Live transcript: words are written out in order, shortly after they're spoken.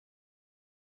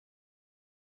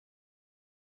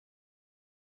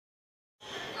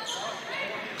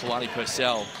Kalani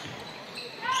Purcell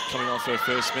coming on for her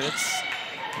first minutes.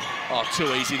 Oh,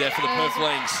 too easy there for the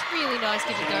Purflings. Really nice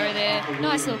give and go there.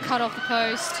 Nice little cut off the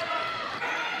post.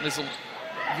 There's a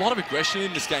lot of aggression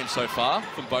in this game so far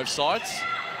from both sides.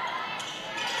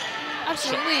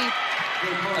 Absolutely.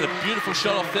 And a beautiful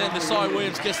shot off there. Neseya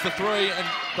Williams gets the three, and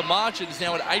the margin is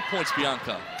now at 8 points,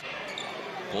 Bianca.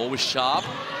 Ball was sharp.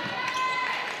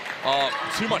 Oh,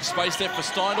 too much space there for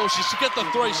Steindl. She should get the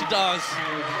three. She does.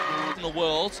 In the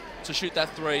world to shoot that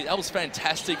three. That was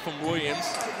fantastic from Williams.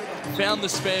 Found the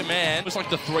spare man. It was like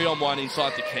the 3-on-1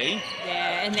 inside the key.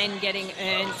 Yeah, and then getting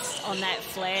Ernst on that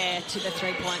flare to the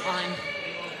three-point line.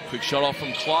 Quick shot off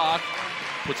from Clark.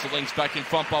 Puts the Lynx back in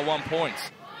front by 1 point.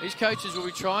 These coaches will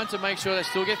be trying to make sure they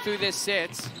still get through their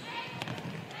sets.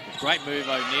 Great move,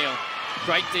 O'Neal.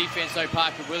 Great defense, though,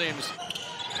 Parker Williams.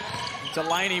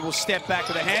 Delaney will step back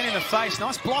with a hand in the face.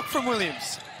 Nice block from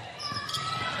Williams.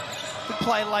 Good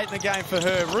play late in the game for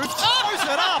her. Ruth throws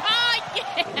it up.